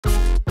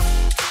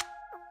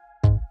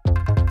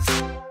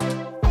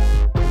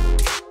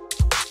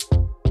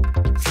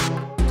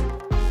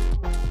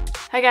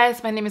Hi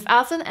guys, my name is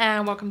Alison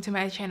and welcome to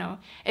my channel.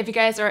 If you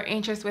guys are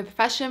interested with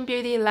fashion,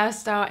 beauty,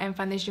 lifestyle, and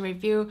foundation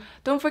review,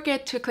 don't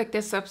forget to click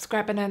the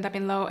subscribe button down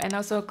below and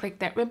also click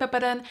that ring bell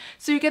button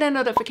so you get a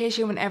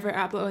notification whenever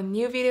I upload a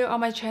new video on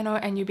my channel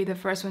and you'll be the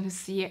first one to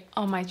see it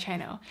on my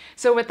channel.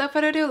 So without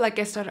further ado, let's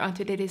get started on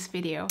today's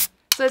video.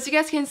 So as you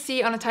guys can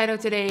see on the title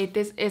today,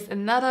 this is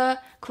another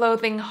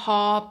clothing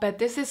haul, but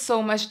this is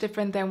so much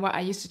different than what I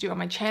used to do on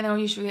my channel.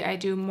 Usually I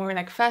do more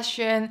like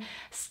fashion,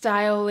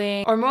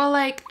 styling, or more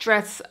like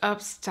dress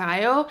up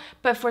style.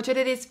 But for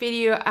today's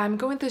video, I'm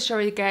going to show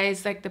you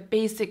guys like the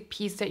basic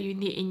piece that you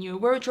need in your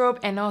wardrobe,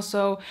 and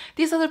also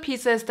these other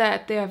pieces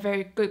that they are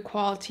very good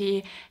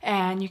quality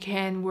and you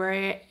can wear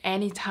it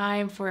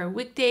anytime for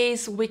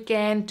weekdays,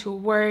 weekend, to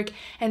work.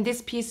 And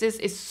these pieces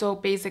is so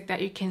basic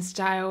that you can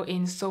style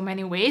in so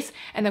many ways.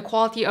 And the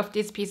quality of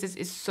these pieces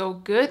is so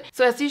good.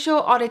 So as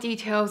usual, all the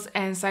details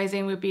and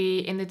sizing will be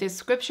in the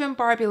description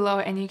bar below,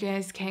 and you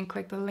guys can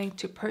click the link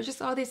to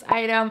purchase all these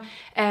items.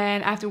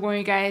 And I have to warn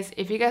you guys,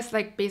 if you guys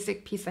like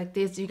basic piece like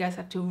this, you guys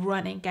have to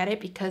run and get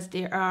it because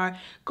they are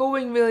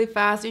going really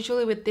fast.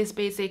 Usually with this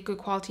basic good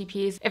quality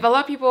piece, if a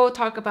lot of people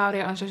talk about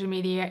it on social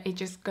media, it's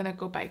just gonna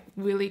go by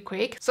really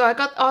quick. So I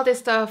got all this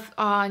stuff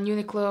on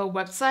Uniqlo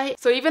website.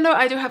 So even though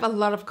I do have a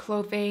lot of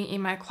clothing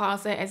in my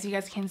closet, as you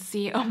guys can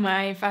see on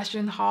my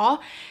fashion haul,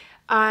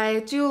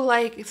 I do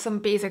like some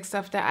basic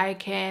stuff that I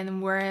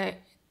can wear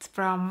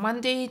from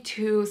Monday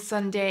to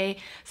Sunday,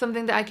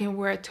 something that I can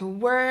wear to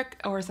work,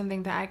 or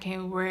something that I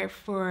can wear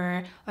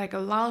for like a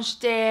lounge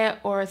day,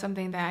 or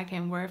something that I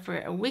can wear for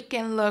a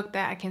weekend look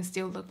that I can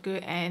still look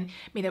good and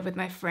meet up with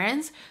my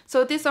friends.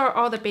 So these are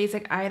all the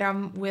basic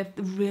items with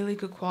really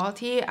good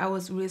quality. I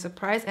was really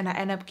surprised and I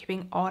ended up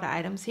keeping all the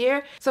items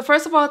here. So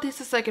first of all,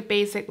 this is like a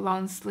basic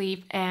long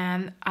sleeve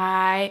and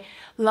I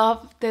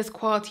love this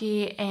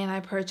quality, and I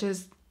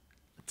purchased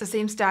the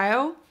same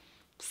style,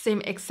 same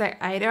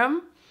exact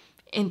item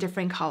in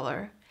different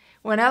color.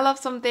 When I love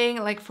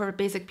something, like for a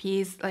basic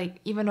piece, like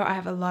even though I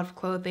have a lot of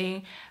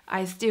clothing,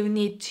 I still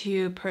need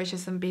to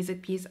purchase some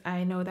basic piece.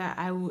 I know that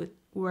I would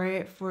wear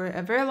it for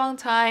a very long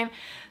time.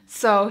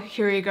 So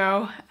here you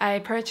go. I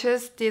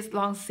purchased this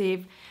long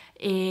sleeve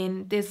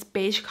in this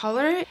beige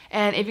color,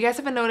 and if you guys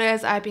haven't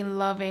noticed, I've been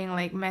loving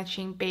like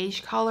matching beige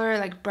color,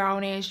 like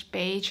brownish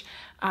beige.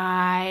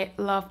 I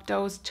love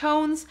those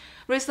tones.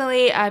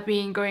 Recently I've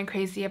been going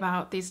crazy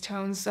about these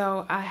tones,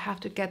 so I have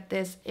to get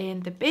this in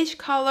the beige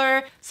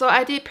color. So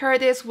I did pair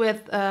this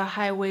with a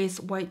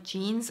high-waist white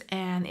jeans,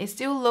 and it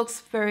still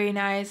looks very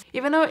nice,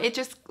 even though it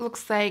just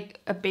looks like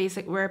a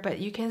basic wear, but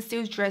you can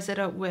still dress it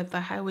up with the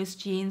high-waist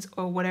jeans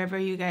or whatever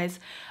you guys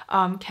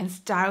can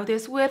style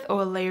this with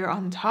or layer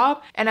on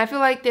top. And I feel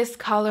like this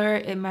color,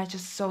 it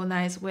matches so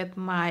nice with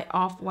my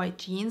off-white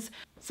jeans.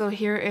 So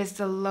here is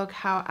the look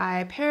how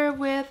I pair it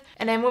with.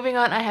 And then moving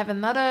on, I have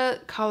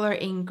another color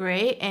in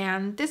gray,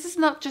 and this is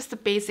not just a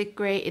basic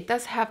gray, it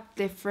does have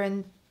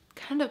different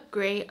kind of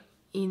gray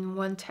in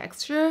one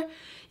texture.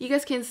 You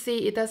guys can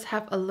see it does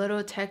have a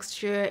little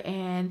texture,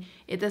 and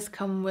it does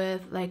come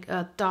with like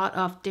a dot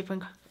of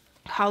different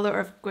color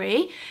of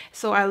gray.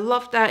 So I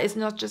love that it's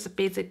not just a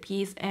basic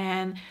piece.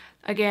 And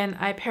again,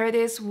 I pair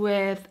this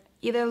with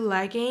either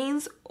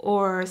leggings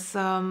or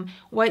some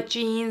white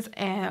jeans,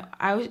 and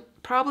I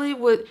probably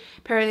would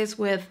pair this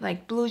with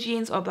like blue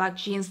jeans or black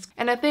jeans.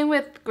 And I think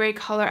with gray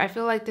color, I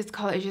feel like this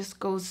color just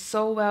goes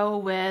so well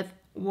with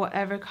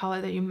whatever color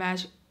that you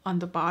match on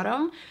the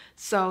bottom.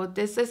 So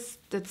this is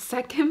the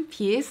second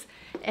piece,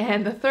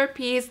 and the third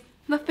piece,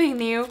 nothing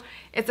new.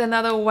 It's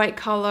another white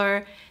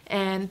color,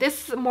 and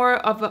this is more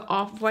of an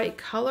off-white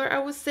color, I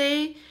would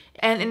say.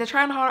 And in the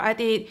try on haul, I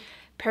did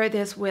pair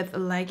this with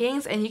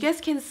leggings, and you guys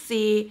can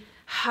see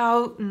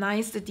how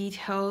nice the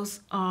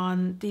details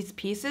on these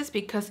pieces,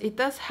 because it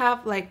does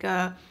have like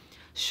a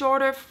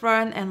shorter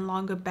front and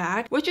longer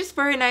back, which is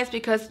very nice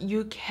because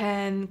you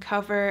can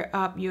cover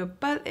up your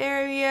butt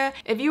area.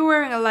 If you're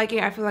wearing a legging,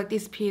 I feel like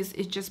this piece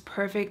is just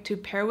perfect to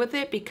pair with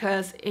it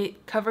because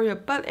it covers your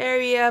butt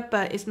area,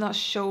 but it's not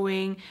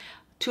showing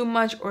too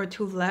much or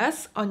too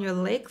less on your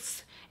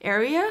legs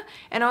area.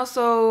 And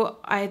also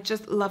I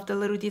just love the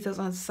little details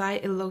on the side.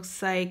 It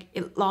looks like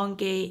it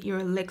elongate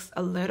your legs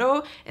a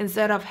little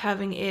instead of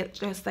having it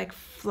just like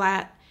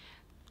flat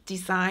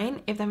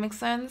design, if that makes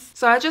sense.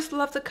 So I just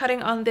love the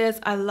cutting on this.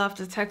 I love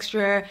the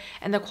texture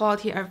and the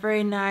quality are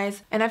very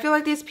nice. And I feel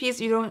like this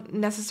piece, you don't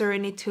necessarily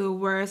need to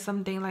wear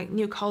something like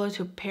new color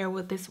to pair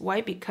with this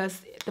white,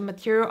 because the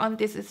material on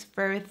this is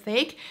very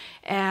thick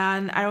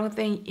and I don't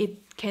think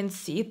it can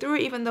see through.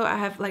 Even though I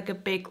have like a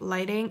big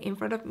lighting in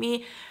front of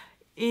me,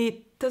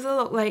 it doesn't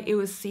look like it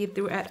was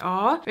see-through at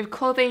all. With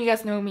clothing, you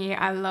guys know me,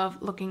 I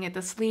love looking at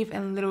the sleeve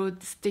and little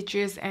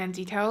stitches and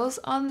details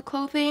on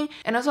clothing.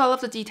 And also I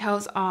love the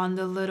details on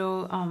the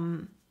little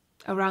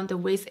around the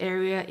waist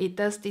area. It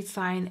does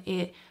design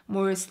it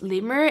more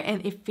slimmer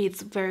and it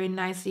fits very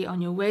nicely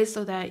on your waist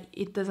so that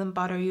it doesn't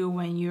bother you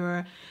when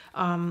you're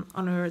on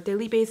a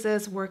daily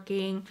basis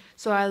working.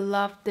 So I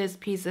love these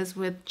pieces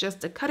with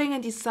just the cutting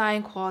and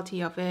design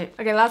quality of it.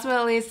 Okay, last but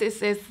not least,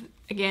 this is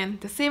again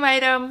the same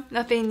item,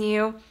 nothing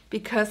new,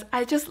 because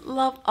I just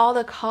love all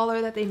the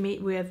color that they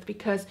made with,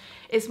 because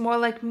it's more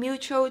like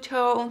neutral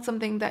tone,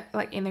 something that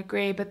like in a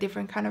gray but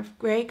different kind of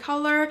gray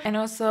color. And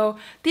also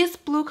this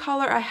blue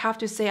color, I have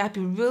to say I've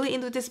been really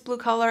into this blue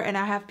color and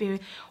I have been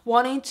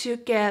wanting to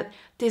get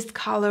this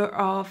color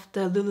of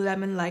the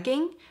Lululemon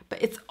legging,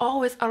 but it's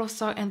always out of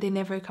stock and they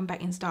never come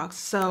back in stock.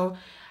 So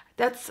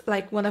that's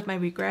like one of my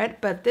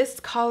regret. But this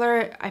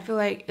color, I feel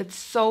like it's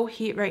so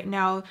hit right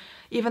now,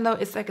 even though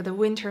it's like the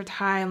winter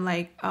time,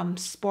 like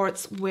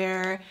sports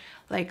wear,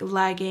 like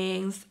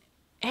leggings,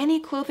 any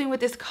clothing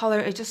with this color,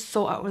 it just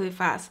sold out really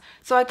fast.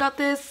 So I got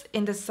this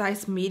in the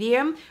size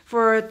medium.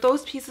 For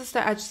those pieces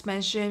that I just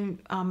mentioned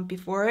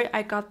before,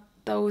 I got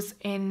those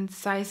in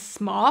size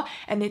small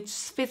and it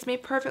just fits me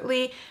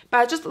perfectly. But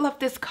I just love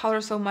this color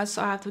so much,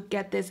 so I have to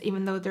get this,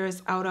 even though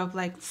there's out of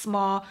like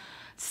small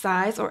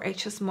size or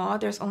extra small,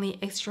 there's only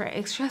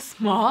extra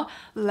small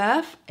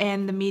left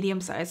and the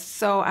medium size,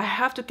 so I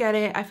have to get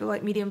it. I feel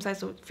like medium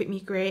size would fit me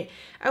great.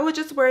 I would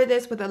just wear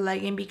this with a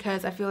legging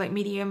because I feel like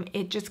medium,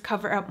 it just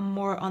cover up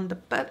more on the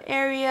butt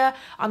area,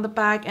 on the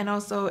back, and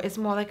also it's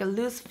more like a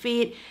loose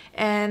fit.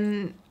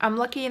 And I'm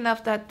lucky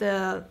enough that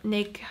the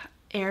neck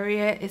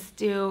area is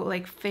still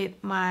like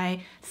fit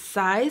my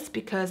size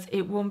because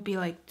it won't be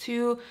like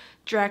too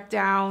dragged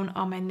down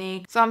on my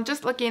neck. So I'm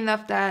just lucky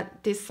enough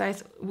that this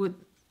size would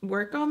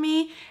work on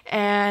me.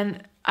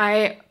 And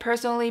I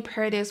personally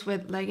pair this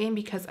with legging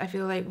because I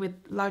feel like with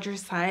larger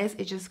size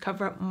it just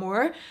cover up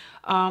more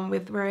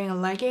with wearing a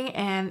legging,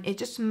 and it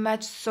just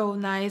matched so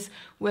nice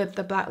with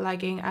the black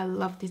legging. I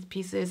love these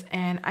pieces,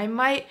 and I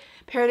might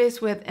pair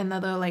this with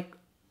another like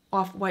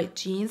off-white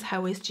jeans,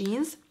 high-waist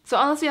jeans. So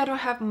honestly, I don't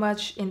have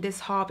much in this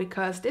haul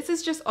because this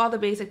is just all the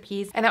basic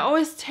piece, and I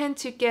always tend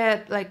to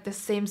get like the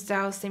same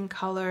style, same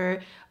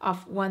color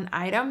of one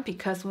item,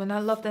 because when I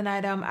love an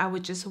item, I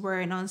would just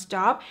wear it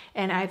non-stop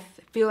and I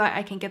feel like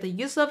I can get the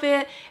use of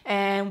it.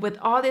 And with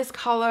all this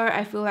color,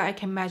 I feel like I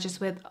can match this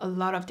with a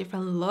lot of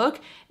different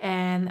look,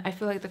 and I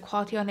feel like the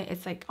quality on it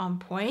is like on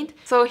point.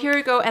 So here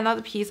we go,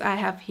 another piece I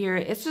have here.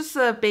 It's just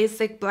a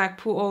basic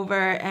black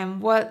pullover,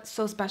 and what's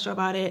so special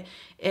about it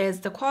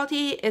is the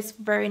quality is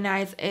very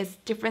nice. It's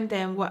different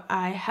than what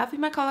I have in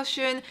my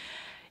collection.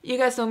 You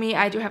guys know me,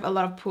 I do have a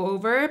lot of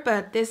pullover,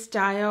 but this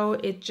style,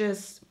 it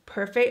just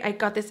perfect. I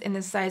got this in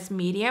the size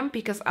medium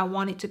because I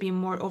want it to be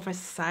more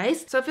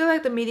oversized. So I feel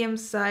like the medium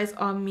size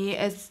on me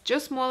is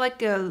just more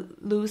like a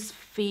loose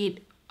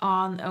fit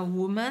on a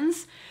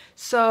woman's.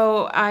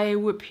 So I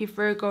would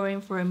prefer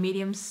going for a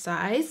medium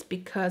size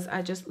because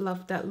I just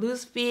love that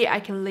loose fit. I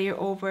can layer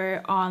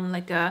over on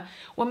like a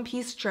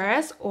one-piece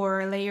dress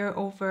or layer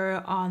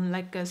over on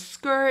like a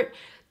skirt.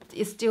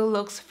 It still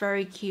looks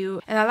very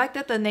cute, and I like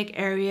that the neck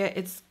area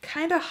is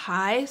kind of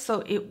high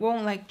so it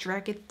won't like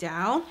drag it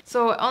down.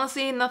 So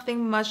honestly,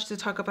 nothing much to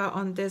talk about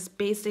on this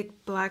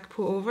basic black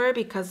pullover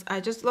because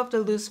I just love the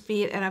loose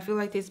fit, and I feel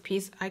like this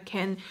piece I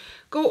can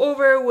go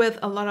over with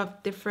a lot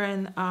of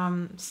different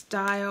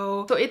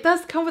style. So it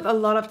does come with a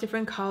lot of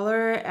different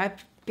color. I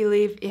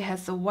believe it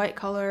has a white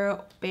color,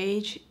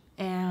 beige,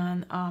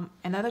 and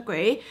another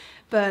gray,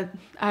 but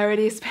I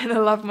already spent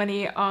a lot of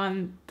money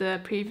on the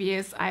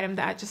previous item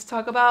that I just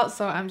talked about,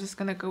 so I'm just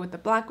gonna go with the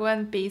black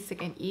one,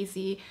 basic and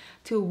easy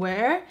to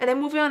wear. And then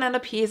moving on, another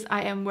piece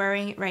I am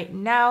wearing right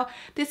now.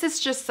 This is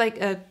just like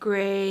a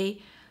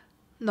gray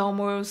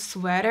normal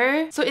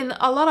sweater. So in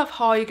a lot of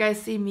haul, you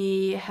guys see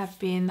me have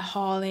been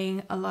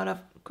hauling a lot of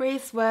gray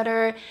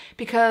sweater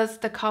because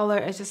the color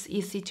is just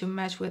easy to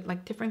match with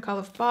like different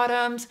color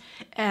bottoms,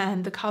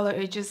 and the color,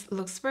 it just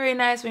looks very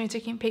nice when you're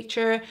taking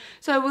picture.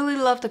 So I really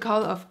love the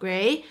color of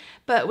gray,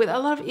 but with a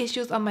lot of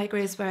issues on my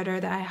gray sweater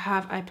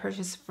that I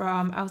purchased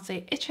from, I would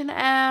say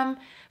H&M,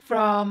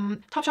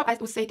 from Topshop. I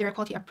would say their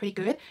quality are pretty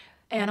good.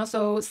 And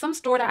also some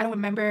store that I don't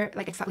remember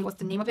like exactly what's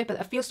the name of it, but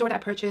a few store that I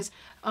purchased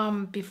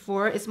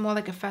before, it's more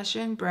like a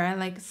fashion brand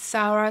like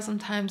Zara.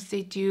 Sometimes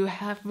they do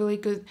have really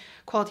good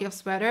quality of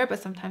sweater,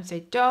 but sometimes they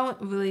don't,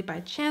 really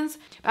by chance.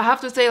 But I have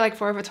to say like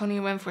Forever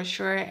 21 for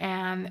sure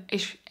and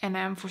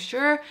H&M for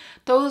sure,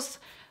 those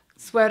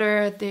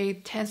sweater, they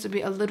tend to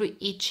be a little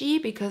itchy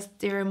because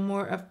they're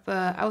more of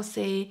a, I would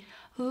say,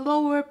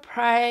 lower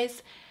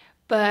price,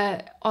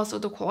 but also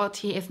the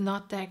quality is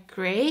not that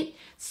great.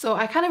 So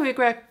I kind of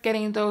regret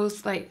getting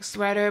those like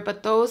sweater,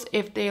 but those,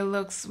 if they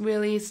looks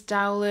really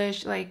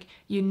stylish, like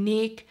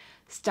unique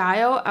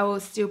style, I will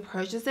still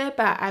purchase it,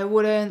 but I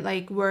wouldn't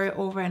like wear it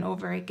over and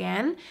over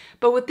again.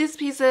 But with these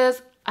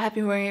pieces, I've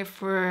been wearing it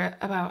for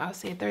about, I would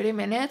say 30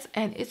 minutes,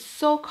 and it's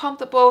so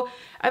comfortable.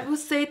 I would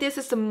say this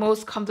is the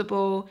most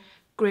comfortable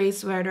gray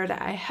sweater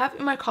that I have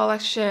in my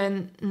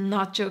collection.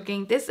 Not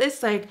joking. This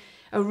is like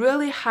a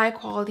really high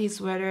quality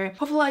sweater.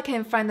 Hopefully I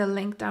can find the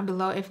link down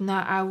below. If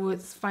not, I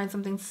would find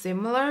something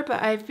similar,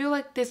 but I feel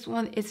like this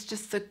one is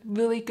just a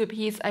really good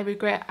piece. I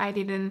regret I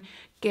didn't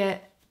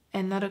get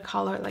another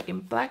color like in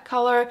black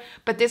color,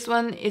 but this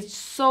one is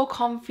so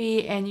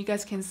comfy and you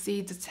guys can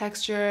see the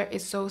texture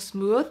is so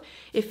smooth.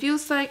 It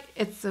feels like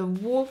it's a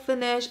wool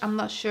finish. I'm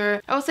not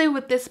sure. I would say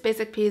with this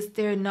basic piece,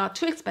 they're not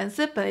too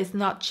expensive, but it's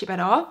not cheap at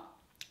all.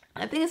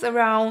 I think it's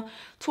around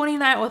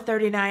 29 or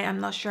 39. I'm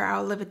not sure.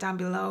 I'll leave it down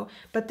below.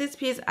 But this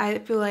piece, I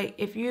feel like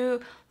if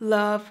you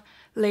love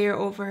layer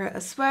over a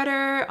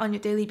sweater on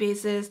your daily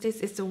basis, this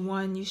is the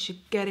one you should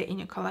get it in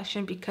your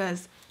collection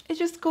because it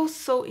just goes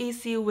so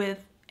easy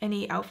with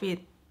any outfit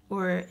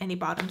or any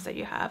bottoms that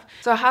you have.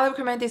 So I highly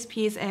recommend this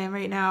piece, and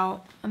right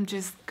now I'm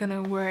just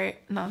gonna wear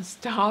it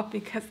non-stop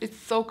because it's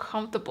so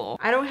comfortable.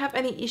 I don't have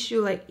any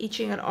issue like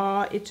itching at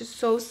all. It's just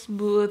so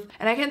smooth,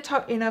 and I can't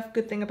talk enough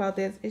good thing about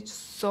this. It's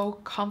so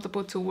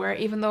comfortable to wear,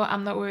 even though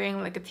I'm not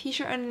wearing like a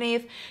t-shirt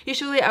underneath.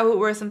 Usually I would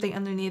wear something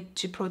underneath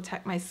to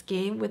protect my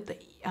skin with the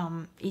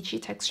itchy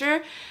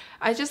texture.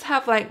 I just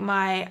have like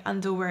my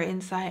underwear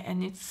inside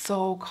and it's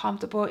so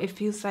comfortable. It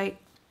feels like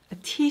a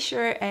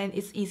t-shirt and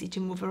it's easy to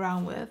move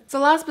around with. So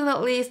last but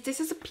not least, this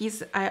is a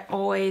piece I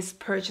always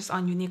purchase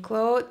on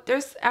Uniqlo.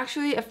 There's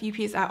actually a few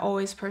pieces I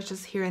always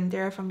purchase here and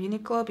there from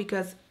Uniqlo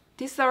because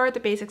these are the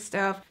basic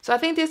stuff. So I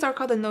think these are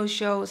called the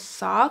no-show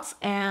socks,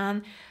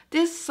 and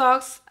these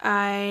socks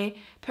I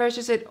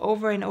purchase it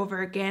over and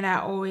over again. I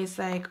always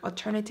like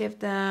alternative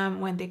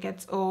them when they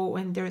get old,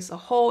 when there's a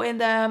hole in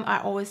them. I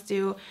always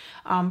do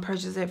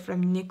purchase it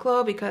from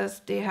Uniqlo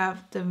because they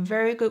have the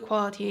very good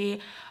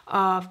quality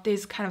of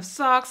this kind of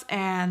socks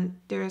and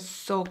they're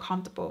so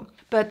comfortable.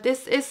 But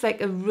this is like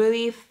a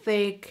really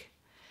thick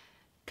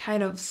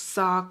kind of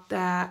sock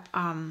that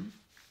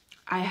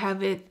I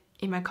have it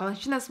in my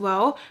collection as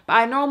well, but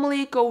I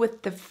normally go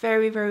with the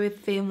very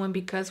thin one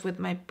because with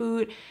my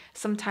boot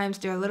sometimes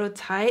they're a little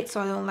tight, so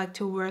I don't like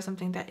to wear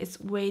something that is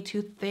way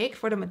too thick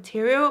for the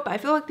material. But I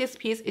feel like this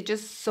piece is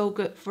just so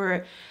good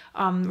for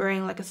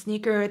wearing like a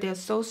sneaker. They're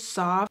so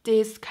soft.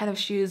 These kind of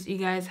shoes, you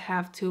guys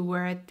have to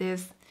wear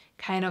this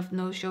kind of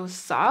no-show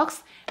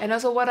socks. And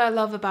also what I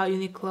love about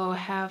Uniqlo,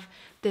 have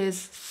these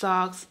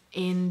socks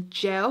in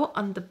gel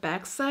on the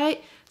back side.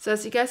 So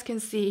as you guys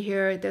can see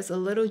here, there's a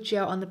little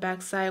gel on the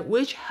back side,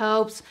 which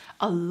helps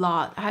a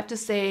lot. I have to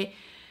say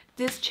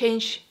this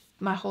changed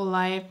my whole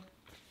life,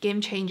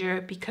 game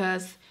changer,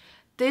 because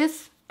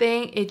this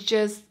thing, it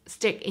just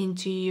stick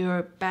into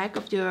your back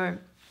of your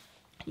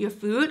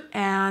foot,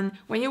 and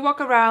when you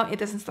walk around it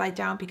doesn't slide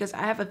down, because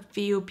I have a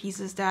few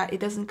pieces that it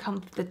doesn't come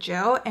with the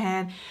gel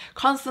and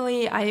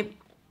constantly I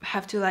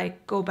have to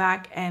like go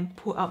back and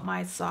pull out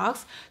my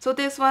socks. So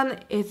this one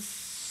is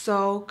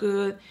so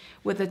good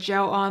with the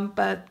gel on,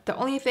 but the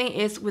only thing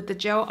is with the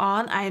gel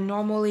on, I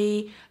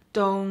normally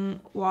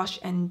don't wash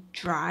and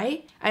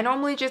dry. I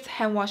normally just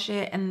hand wash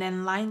it and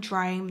then line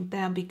drying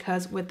them,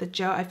 because with the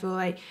gel I feel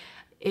like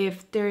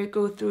if they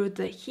go through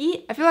the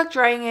heat, I feel like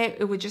drying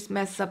it would just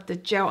mess up the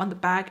gel on the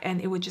back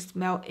and it would just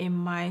melt in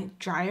my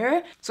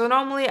dryer. So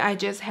normally I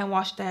just hand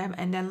wash them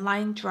and then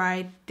line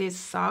dry these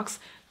socks.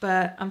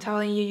 But I'm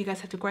telling you, you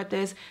guys have to grab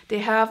this. They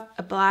have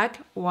a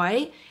black,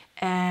 white,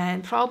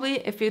 and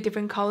probably a few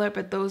different color,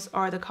 but those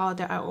are the color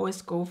that I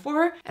always go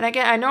for. And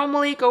again, I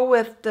normally go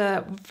with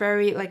the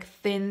very like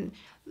thin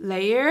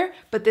layer,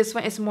 but this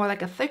one is more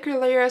like a thicker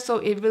layer, so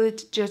it really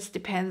just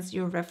depends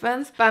your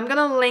reference. But I'm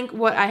gonna link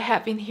what I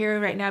have in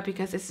here right now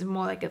because this is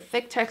more like a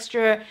thick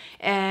texture,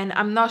 and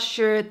I'm not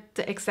sure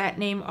the exact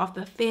name of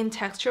the thin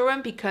texture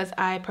one because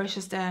I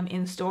purchased them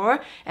in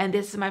store, and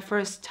this is my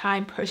first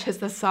time purchase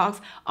the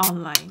socks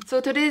online.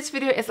 So today's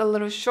video is a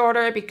little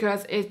shorter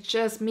because it's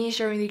just me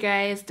showing you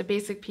guys the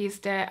basic piece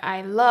that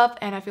I love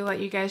and I feel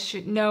like you guys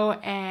should know,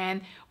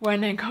 and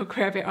when I go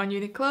grab it on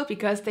Uniqlo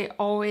because they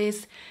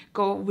always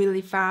go really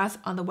fast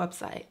on the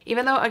website.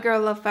 Even though a girl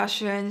loves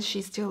fashion,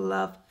 she still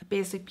loves a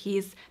basic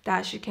piece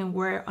that she can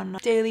wear on a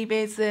daily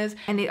basis,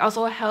 and it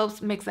also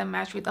helps mix and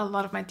match with a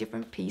lot of my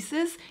different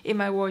pieces in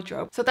my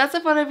wardrobe. So that's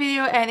it for the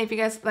video, and if you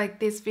guys like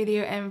this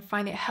video and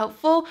find it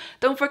helpful,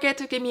 don't forget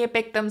to give me a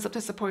big thumbs up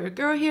to support your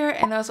girl here,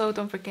 and also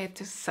don't forget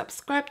to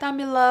subscribe down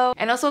below,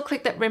 and also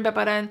click that ring bell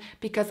button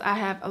because I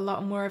have a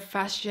lot more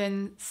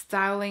fashion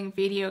styling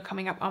video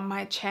coming up on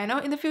my channel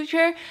in the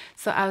future.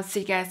 So I'll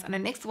see you guys on the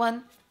next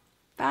one.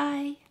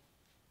 Bye!